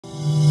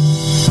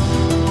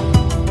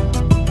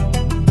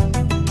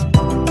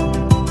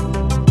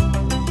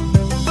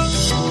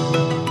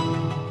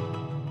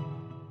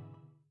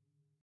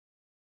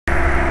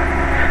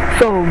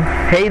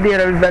Hey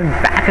there everyone,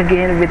 back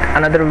again with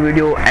another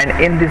video, and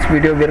in this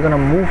video we are gonna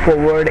move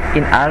forward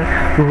in our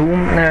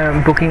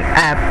room booking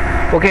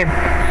app. Okay,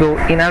 so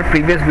in our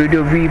previous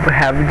video we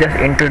have just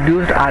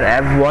introduced our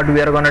app, what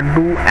we are gonna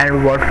do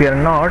and what we are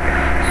not.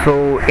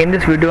 So in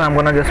this video I'm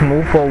gonna just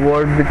move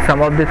forward with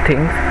some of the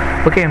things.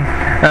 Okay,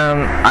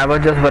 I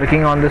was just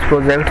working on this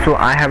project, so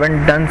I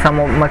haven't done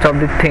much of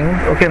the things.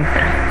 Okay,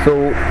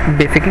 so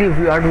basically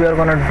what we are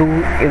gonna do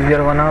is we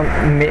are gonna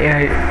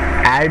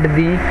add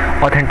the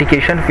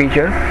authentication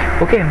feature.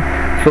 Okay,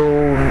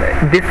 so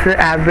this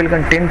app will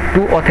contain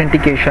two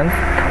authentications.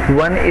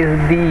 One is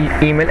the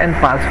email and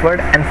password,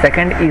 and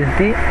second is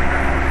the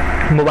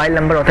mobile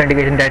number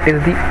authentication, that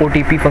is the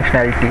OTP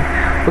functionality.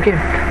 Okay,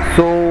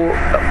 so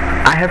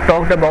I have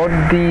talked about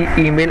the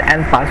email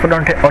and password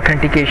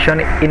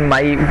authentication in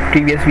my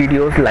previous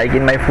videos, like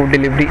in my food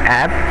delivery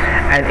app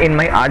and in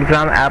my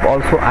Artgram app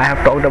also I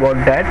have talked about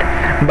that.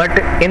 But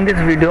in this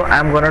video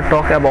I'm gonna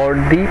talk about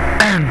the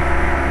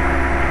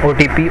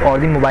OTP or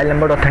the mobile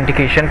number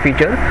authentication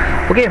feature.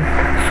 Okay,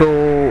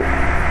 so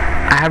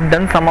I have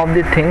done some of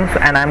the things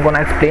and I'm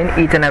gonna explain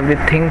each and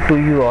everything to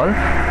you all.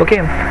 Okay,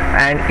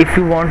 and if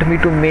you want me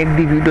to make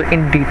the video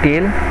in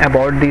detail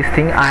about these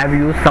things, I have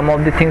used some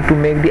of the things to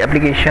make the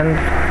application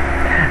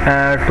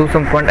to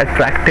some point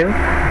attractive.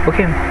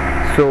 Okay,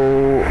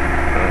 so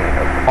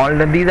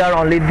these are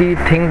only the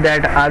things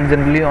that are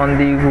generally on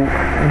the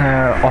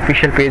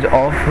official page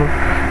of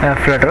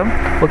Flutter.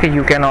 Okay,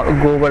 you can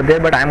go over there,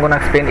 but I'm gonna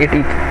explain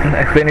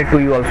it to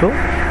you also.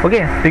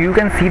 Okay, so you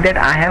can see that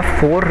I have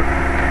 4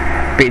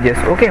 pages.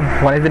 Okay,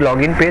 one is the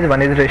login page,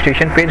 one is the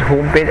registration page,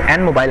 home page,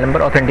 and mobile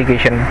number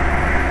authentication.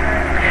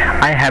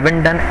 I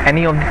haven't done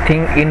any of the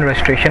thing in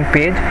registration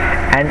page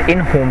and in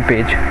home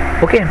page.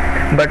 Okay,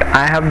 but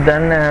I have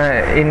done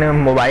in a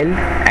mobile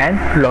and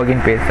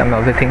login page some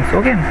of the things.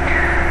 Okay,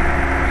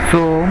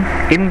 so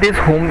in this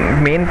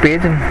home main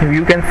page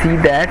you can see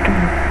that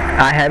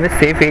I have a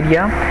safe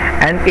area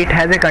and it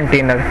has a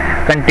container.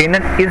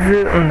 Container is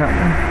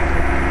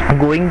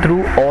going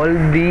through all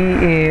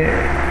the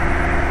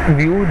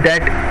view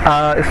that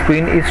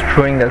screen is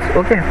showing us.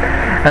 Okay,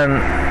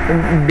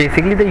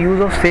 basically the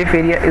use of safe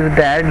area is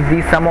that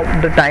some of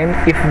the time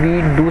if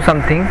we do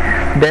something,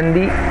 then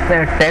the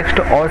text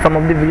or some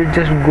of the will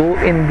just go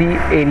in the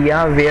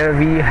area where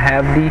we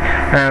have the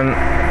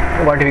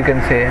what we can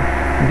say,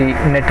 the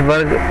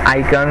network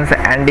icons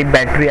and the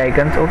battery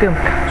icons. Okay,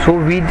 so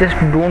we just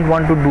don't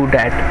want to do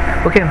that.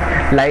 Okay,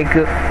 like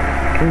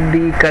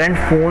the current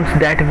phones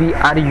that we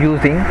are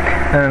using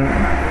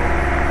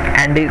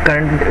and the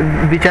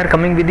current which are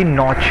coming with the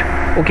notch.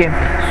 Okay,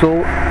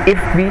 so if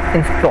we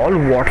install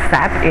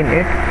WhatsApp in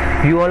it,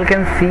 you all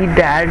can see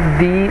that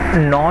the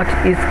notch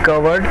is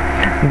covered,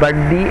 but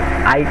the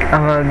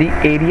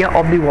area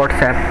of the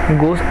WhatsApp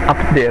goes up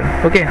there.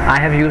 Okay, I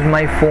have used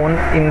my phone,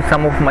 in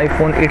some of my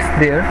phone it's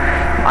there.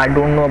 I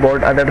don't know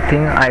about other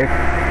thing.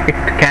 It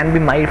can be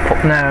my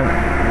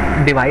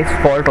device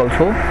fault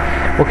also.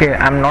 Okay,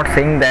 I'm not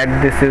saying that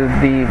this is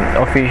the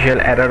official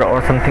error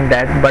or something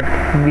that, but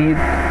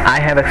I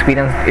have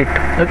experienced it.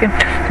 Okay,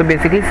 so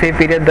basically safe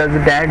area does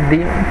that,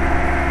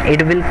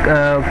 it will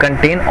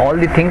contain all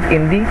the things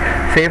in the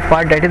safe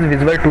part that is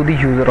visible to the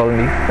user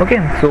only. Okay,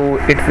 so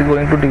it's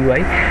going to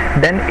UI,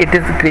 then it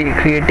is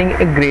creating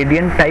a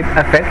gradient type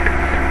effect.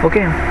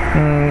 Okay,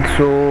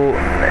 so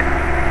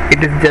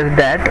it is just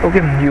that.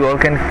 Okay, you all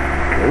can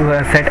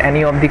set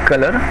any of the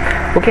color.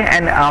 Okay,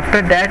 and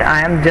after that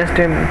I am just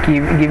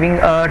giving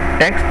a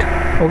text.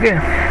 Okay,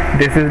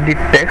 this is the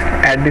text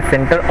at the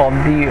center of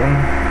the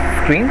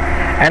screen,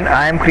 and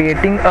I am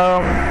creating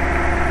a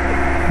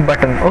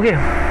button. Okay,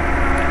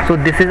 so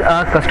this is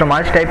a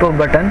customized type of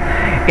button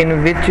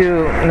in which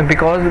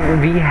because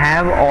we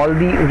have all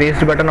the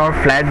raised button or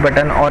flat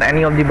button or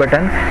any of the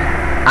button,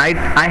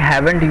 I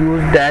haven't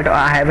used that.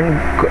 I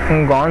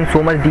haven't gone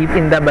so much deep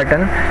in the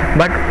button,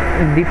 but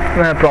the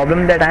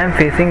problem that I am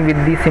facing with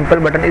the simple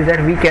button is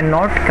that we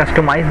cannot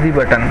customize the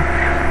button.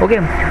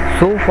 Okay,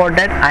 so for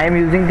that I am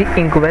using the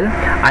inkwell.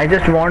 I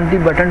just want the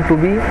button to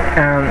be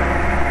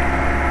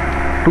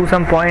to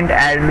some point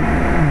add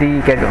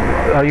the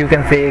or you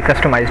can say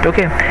customized.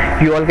 Okay,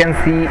 you all can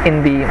see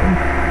in the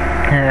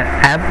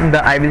app,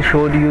 I will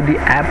show you the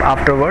app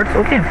afterwards.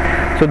 Okay,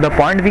 so the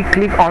point we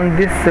click on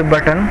this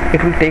button,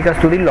 it will take us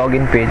to the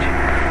login page.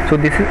 So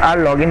this is our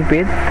login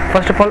page.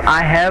 First of all,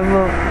 I have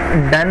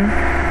done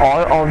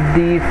all of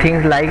the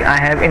things, like I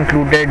have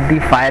included the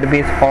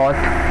Firebase auth.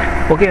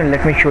 Okay,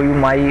 let me show you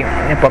my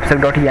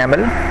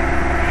pubsec.yaml.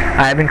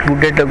 I have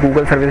included the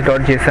Google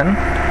service.json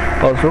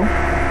also.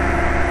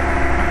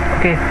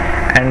 Okay,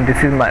 and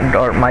this is my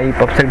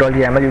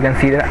pubsec.yaml. You can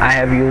see that I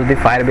have used the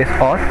Firebase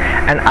auth,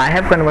 and I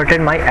have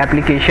converted my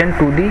application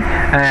to the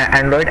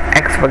Android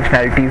X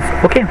functionalities.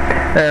 Okay,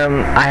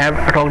 I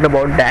have talked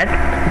about that.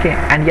 Okay,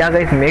 and yeah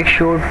guys, make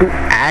sure to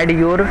add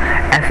your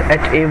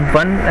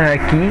SHA1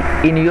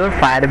 key in your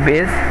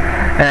Firebase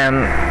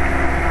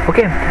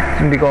okay,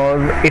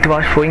 because it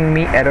was showing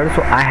me error,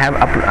 so I have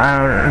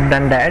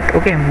done that.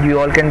 Okay, you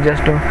all can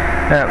just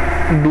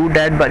do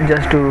that, but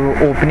just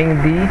opening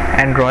the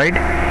Android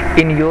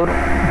in your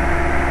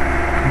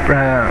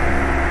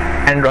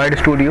Android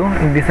Studio,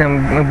 this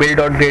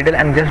build.gradle,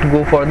 and just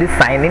go for the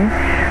sign in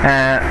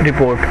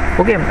report.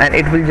 Okay, and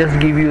it will just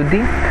give you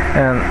the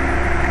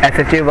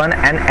SHA1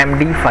 and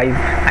MD5,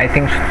 I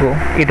think so.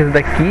 It is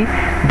the key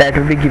that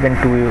will be given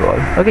to you all.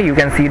 Okay, you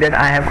can see that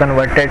I have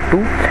converted to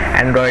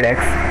Android X.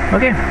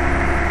 Okay,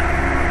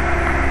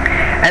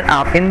 and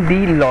up in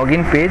the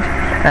login page,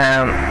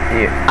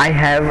 I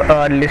have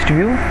a list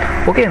view.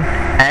 Okay,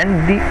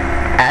 and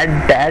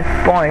at that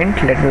point,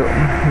 let me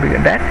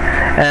begin that.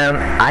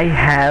 I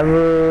have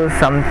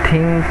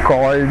something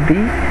called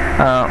the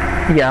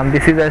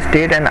this is a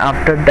state, and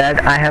after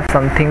that I have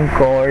something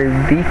called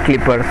the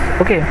clippers.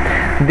 Okay,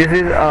 this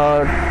is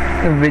a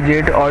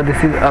widget, or this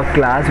is a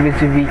class which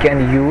we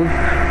can use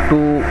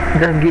to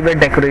just give a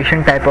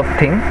decoration type of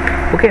thing.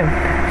 Okay,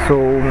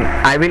 so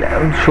I will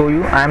show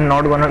you. I am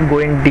not gonna go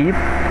in deep.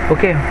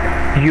 Okay,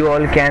 you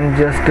all can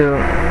just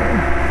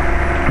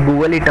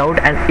Google it out,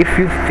 and if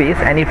you face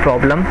any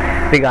problem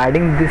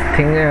regarding this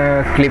thing,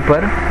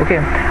 clipper, okay,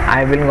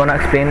 I will gonna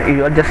explain.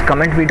 You all just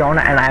comment me down,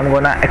 and I am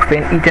gonna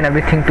explain each and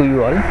everything to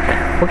you all.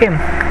 Okay,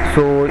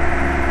 so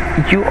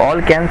you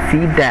all can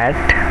see that.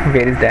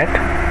 Where is that?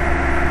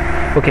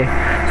 Okay,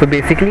 so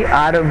basically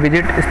our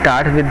widget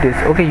starts with this.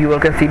 Okay, you all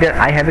can see that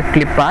I have a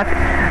clip path.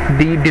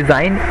 The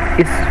design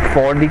is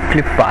for the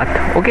clip path.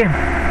 Okay,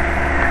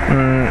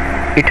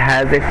 it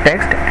has a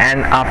text,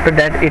 and after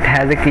that it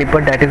has a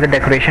clipper, that is a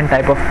decoration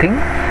type of thing.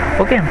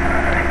 Okay,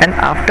 and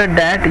after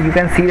that you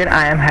can see that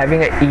I am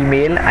having an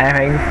email, I am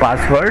having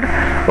password.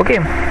 Okay,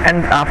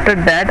 and after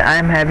that I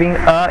am having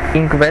a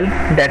inkwell,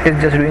 that is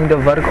just doing the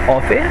work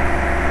of a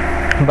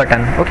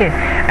button. Okay,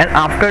 and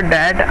after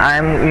that I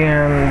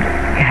am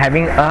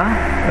having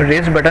a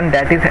raise button,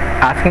 that is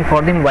asking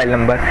for the mobile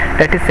number,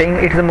 that is saying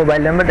it is a mobile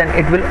number, then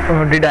it will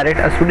redirect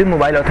us to the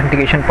mobile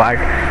authentication part.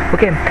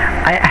 Okay,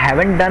 I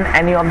haven't done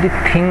any of the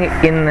thing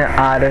in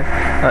our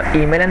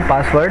email and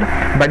password,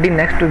 but the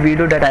next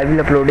video that I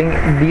will uploading,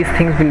 these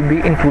things will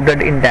be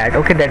included in that.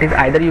 Okay, that is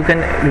either you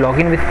can log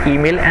in with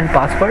email and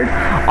password,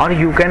 or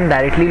you can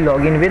directly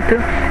log in with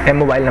a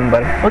mobile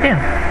number. Okay,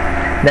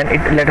 then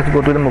let us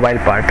go to the mobile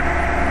part.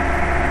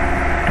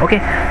 Okay,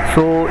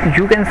 so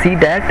you can see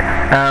that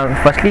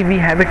firstly we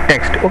have a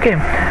text. Okay,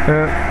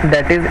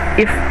 that is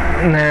if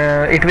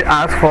it will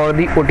ask for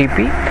the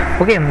OTP.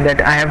 Okay,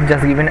 that I have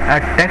just given a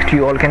text.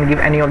 You all can give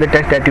any of the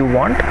text that you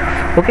want.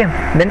 Okay,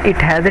 then it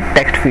has a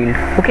text field.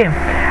 Okay,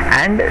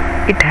 and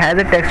it has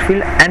a text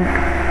field, and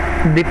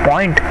the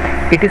point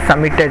it is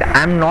submitted.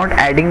 I am not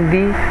adding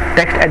the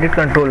text edit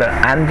controller,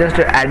 I am just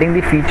adding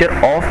the feature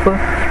of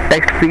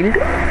text field.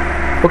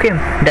 Okay,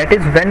 that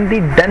is when the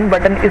done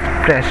button is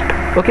pressed.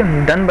 Okay,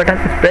 done button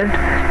is pressed,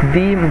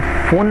 the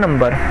phone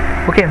number,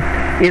 okay,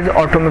 is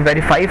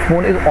verify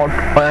phone is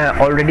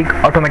already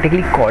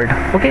automatically called.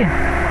 Okay,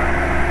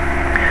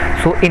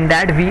 so in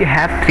that we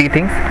have three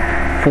things: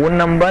 phone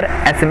number,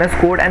 SMS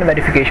code, and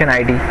verification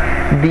ID.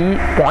 The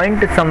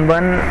point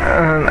someone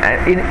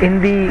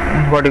in the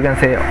what you can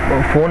say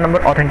phone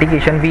number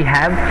authentication, we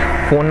have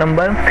phone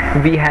number,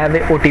 we have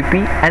a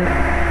OTP, and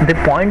the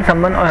point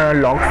someone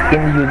logs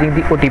in using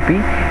the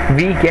OTP,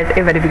 we get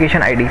a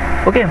verification ID.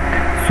 Okay,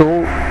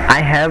 so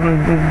I have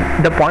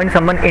the point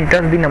someone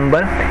enters the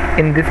number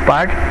in this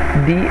part,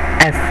 the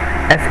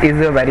S is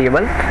a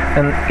variable,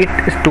 it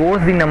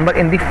stores the number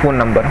in the phone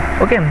number.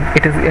 Okay,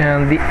 it is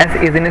the S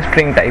is in a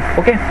string type.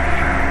 Okay,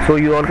 so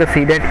you all can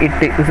see that it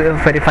is a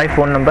verified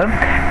phone number,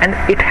 and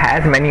it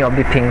has many of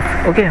the things.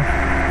 Okay,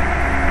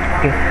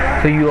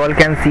 so you all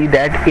can see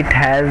that it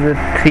has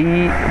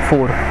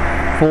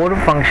four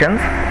functions.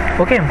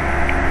 Okay,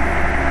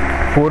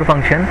 4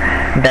 function,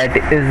 that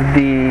is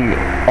the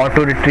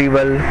auto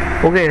retrieval.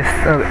 Okay,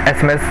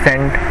 SMS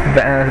sent,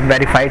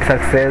 verified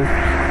success.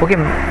 Okay,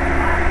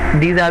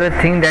 these are the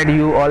things that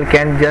you all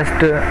can just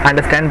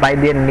understand by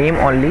their name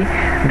only.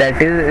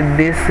 That is,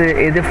 this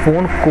is a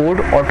phone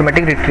code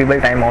automatic retrieval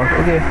timeout.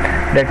 Okay,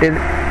 that is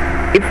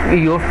if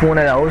your phone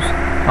allows,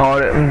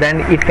 or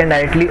then it can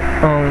directly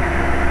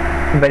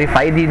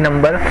verify the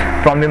number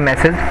from your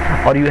message,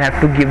 or you have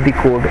to give the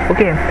code.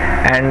 Okay,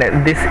 and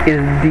this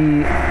is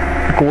the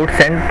code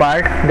send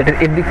part, that is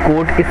if the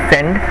code is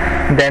sent,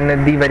 then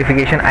the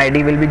verification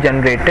ID will be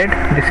generated.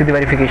 This is the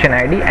verification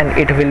ID, and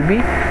it will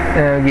be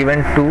given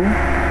to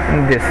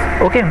this.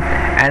 Okay,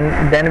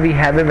 and then we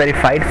have a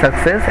verified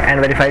success and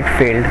verified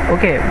failed.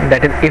 Okay,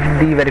 that is if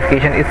the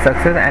verification is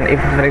success and if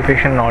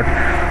verification not.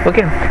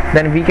 Okay,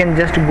 then we can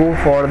just go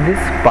for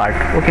this part.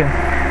 Okay,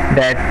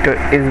 that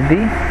is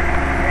the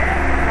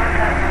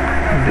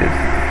this,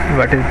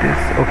 what is this?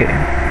 Okay,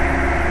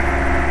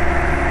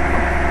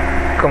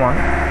 come on,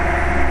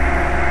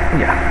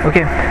 yeah,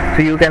 okay.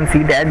 So you can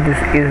see that this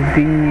is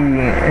the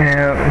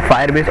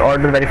Firebase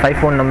order verify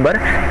phone number.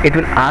 It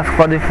will ask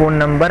for the phone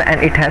number,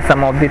 and it has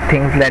some of the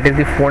things, that is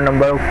the phone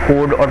number,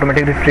 code,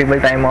 automatic retrieval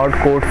timeout,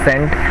 code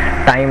sent,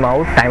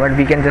 timeout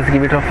we can just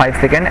give it for 5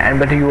 seconds, and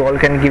but you all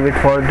can give it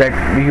for that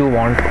you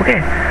want,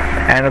 okay.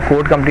 And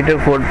code completed,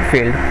 code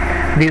failed.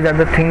 These are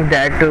the things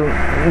that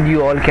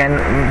you all can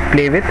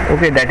play with,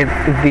 okay. That is,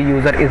 if the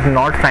user is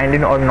not signed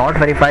in or not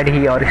verified,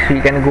 he or she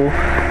can go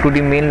to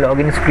the main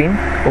login screen,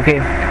 okay,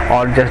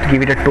 or just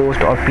give it a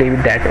toast or play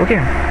with that, okay.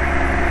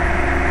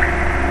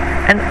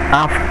 And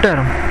after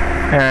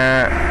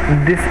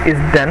this is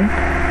done,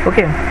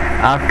 okay,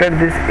 after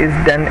this is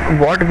done,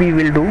 what we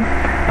will do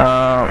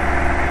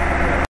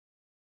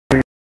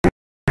is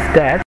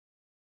that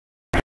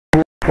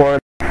go for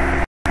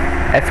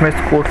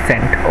SMS code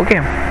sent,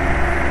 okay.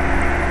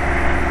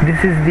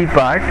 This is the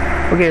part,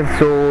 okay.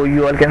 So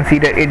you all can see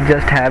that it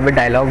just have a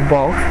dialog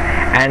box,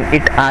 and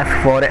it asks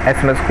for a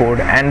SMS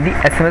code, and the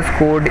SMS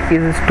code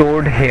is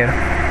stored here.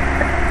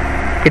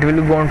 It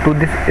will go on to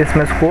this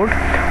SMS code,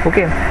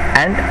 okay.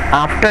 And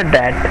after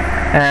that,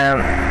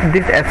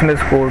 this SMS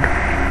code,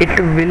 it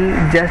will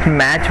just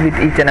match with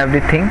each and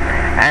everything.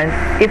 And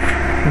if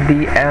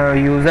the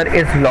user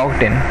is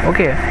logged in,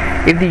 okay,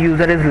 if the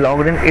user is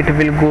logged in, it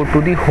will go to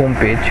the home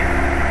page,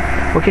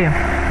 okay.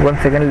 One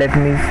second, let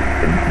me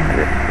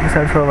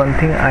search for one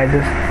thing. I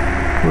just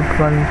put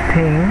one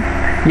thing,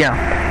 yeah.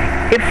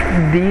 If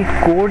the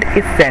code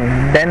is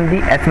sent, then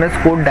the SMS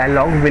code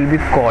dialog will be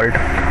called,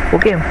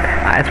 okay.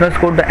 SMS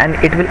code, and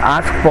it will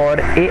ask for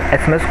a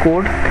SMS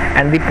code,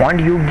 and the point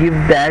you give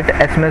that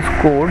SMS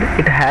code,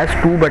 it has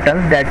two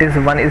buttons, that is,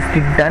 one is the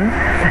done,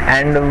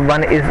 and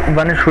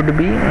one should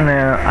be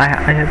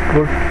I have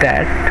put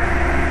that,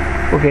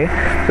 okay.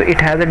 So it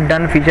has a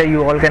done feature.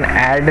 You all can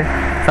add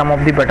some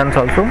of the buttons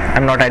also.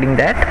 I'm not adding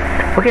that,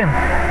 okay.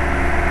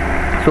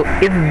 So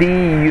if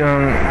the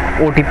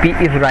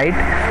OTP is right,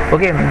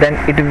 okay, then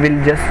it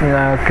will just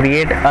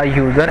create a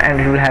user,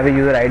 and it will have a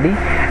user ID.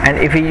 And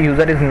if a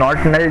user is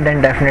not null,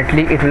 then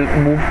definitely it will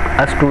move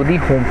us to the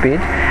home page,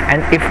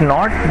 and if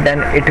not, then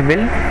it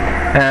will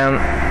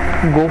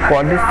go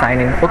for the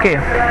sign in, okay.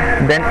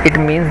 Then it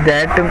means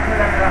that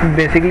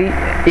basically,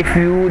 if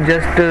you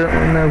just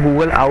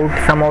Google out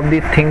some of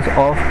the things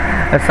of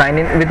sign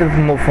in with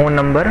a phone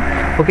number,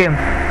 okay,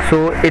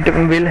 so it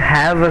will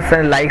have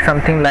like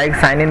something like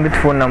sign in with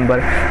phone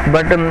number,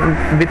 but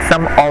with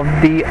some of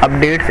the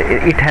updates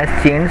it has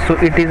changed, so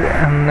it is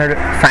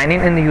sign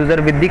in the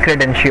user with the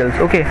credentials,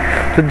 okay.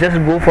 So just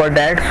go for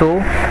that.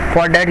 So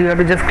for that, you have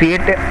to just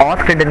create a auth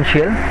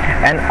credential,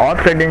 and auth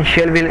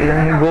credential will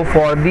go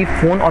for the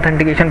phone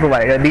authentication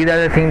provider. These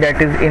are the things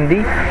that is in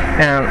the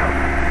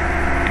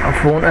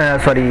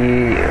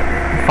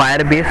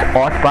Firebase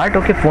auth part,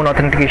 okay, phone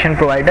authentication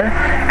provider,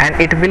 and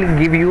it will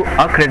give you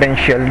a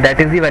credential, that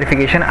is the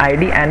verification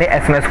ID and a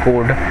SMS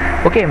code,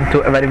 okay.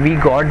 So where we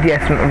got the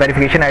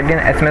verification ID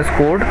and SMS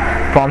code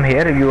from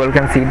here, you all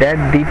can see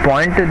that the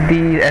point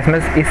the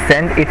SMS is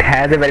sent, it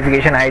has a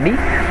verification ID,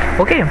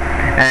 okay,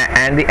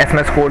 and the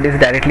SMS code is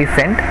directly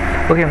sent,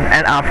 okay.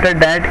 And after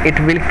that, it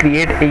will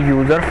create a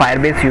user,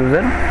 Firebase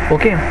user,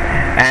 okay,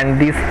 and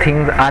these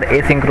things are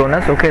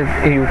asynchronous, okay.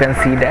 You can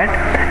see that.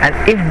 And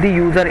if the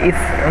user is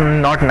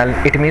not null,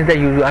 it means that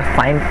you are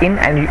signed in,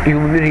 and you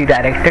will be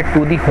redirected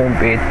to the home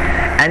page.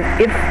 And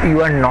if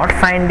you are not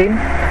signed in,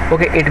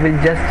 okay, it will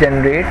just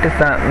generate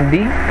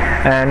the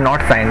not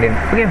signed in,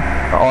 okay,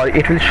 or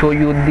it will show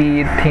you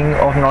the thing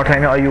of not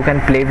signed in, or you can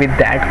play with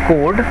that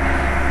code,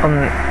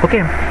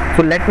 okay.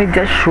 So let me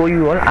just show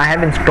you all. I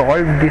have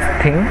installed this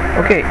thing,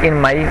 okay, in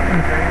my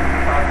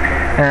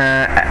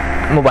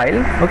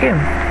mobile, okay.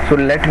 So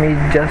let me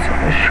just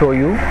show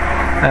you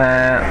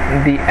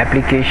the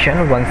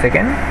application. One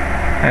second.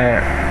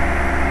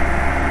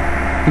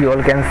 You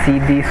all can see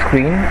the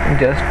screen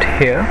just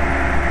here,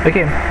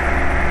 okay.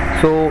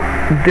 So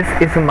this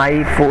is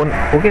my phone,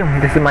 okay,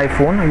 this is my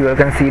phone, you all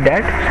can see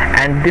that,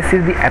 and this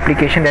is the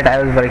application that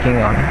I was working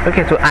on,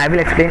 okay. So I will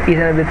explain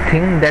each and every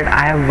thing that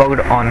I have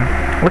worked on,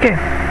 okay.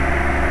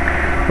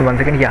 So one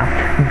second, yeah,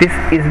 this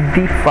is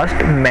the first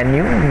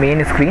menu,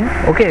 main screen,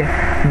 okay.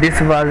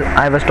 This was,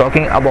 I was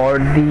talking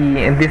about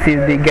this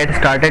is the get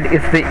started,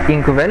 is the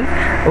inkwell,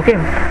 okay.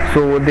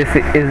 So this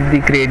is the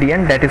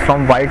gradient, that is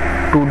from white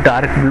to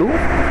dark blue,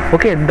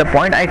 okay. The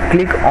point I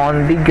click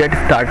on the get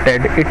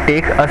started, it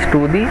takes us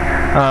to the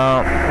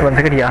one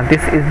second, yeah,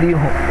 this is the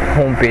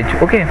home page,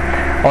 okay,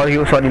 or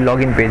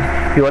login page.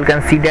 You all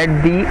can see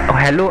that the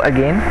hello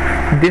again,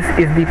 this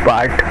is the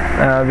part,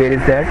 where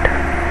is that?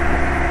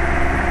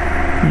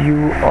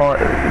 You all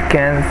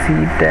can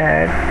see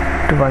that.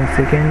 One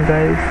second,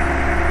 guys,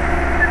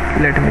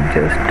 let me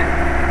just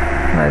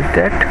match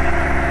that.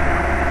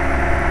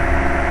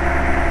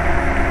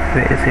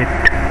 Where is it?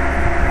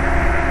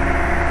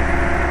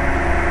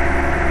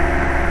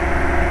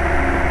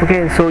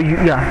 Okay, so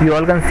you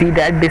all can see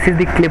that this is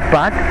the clip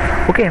path,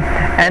 okay,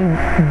 and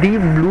the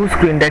blue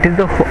screen, that is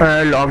the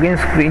login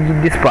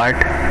screen, this part,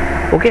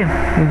 okay,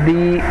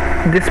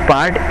 this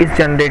part is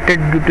generated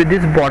due to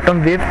this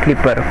bottom wave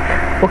clipper,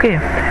 okay.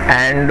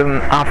 And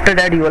after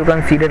that you will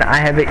consider I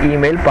have an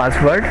email,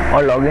 password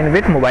or login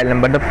with mobile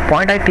number. The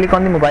point I click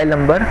on the mobile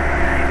number,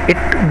 it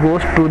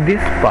goes to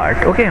this part,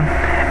 okay.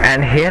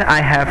 And here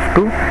I have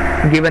to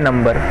give a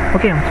number,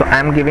 okay. So I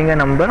am giving a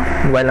number,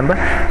 mobile number.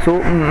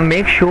 So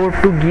make sure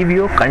to give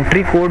your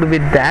country code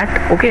with that,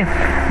 okay.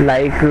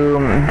 Like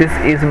this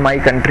is my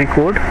country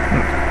code,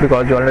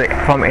 because you are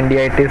from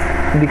India, it is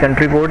the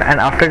country code. And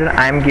after that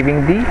I am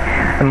giving the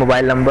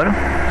mobile number,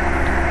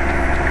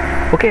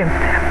 okay.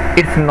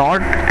 It's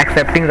not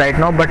accepting right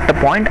now, but the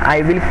point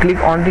I will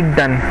click on the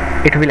done,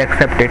 it will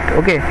accept it,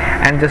 okay.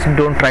 And just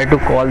don't try to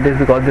call this,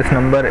 because this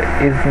number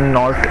is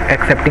not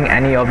accepting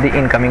any of the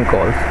incoming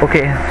calls,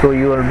 okay. So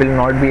you will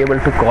not be able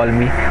to call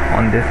me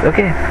on this,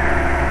 okay.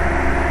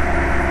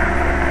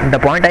 The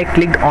point I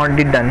clicked on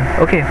the done,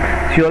 okay.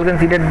 So you all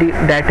consider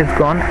that is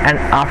gone, and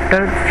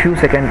after few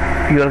seconds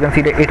you all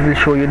consider it will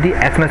show you the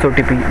SMS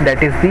OTP.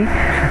 That is the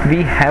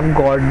we have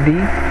got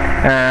the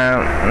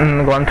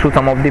gone through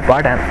some of the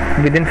part, and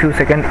within few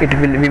seconds we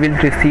will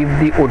receive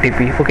the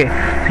OTP, okay.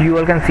 So you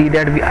all can see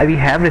that we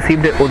have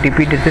received the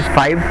OTP. This is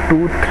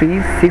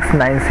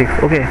 523696,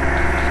 okay.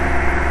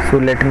 So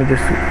let me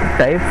just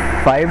type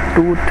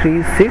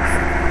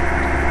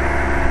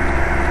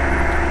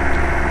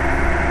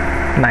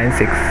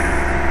 523696.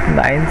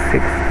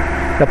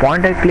 The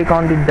point I click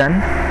on the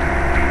done,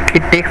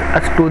 it takes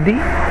us to the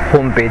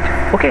home page,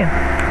 okay.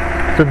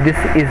 So this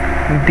is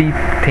the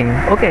thing,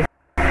 okay.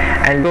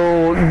 And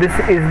so this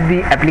is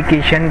the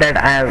application that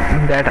I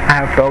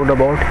have talked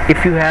about.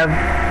 If you have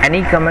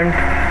any comment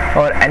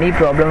or any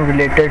problem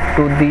related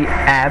to the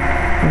app,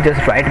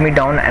 just write me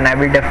down and I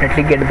will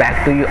definitely get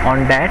back to you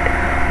on that,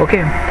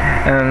 okay.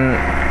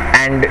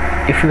 And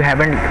if you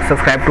haven't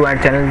subscribed to our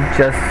channel,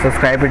 just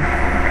subscribe it,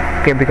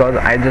 okay, because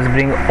I just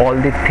bring all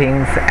the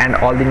things and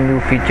all the new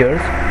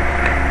features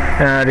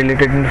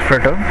related to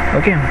Flutter,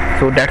 okay.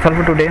 So that's all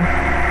for today.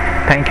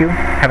 Thank you,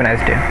 have a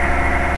nice day.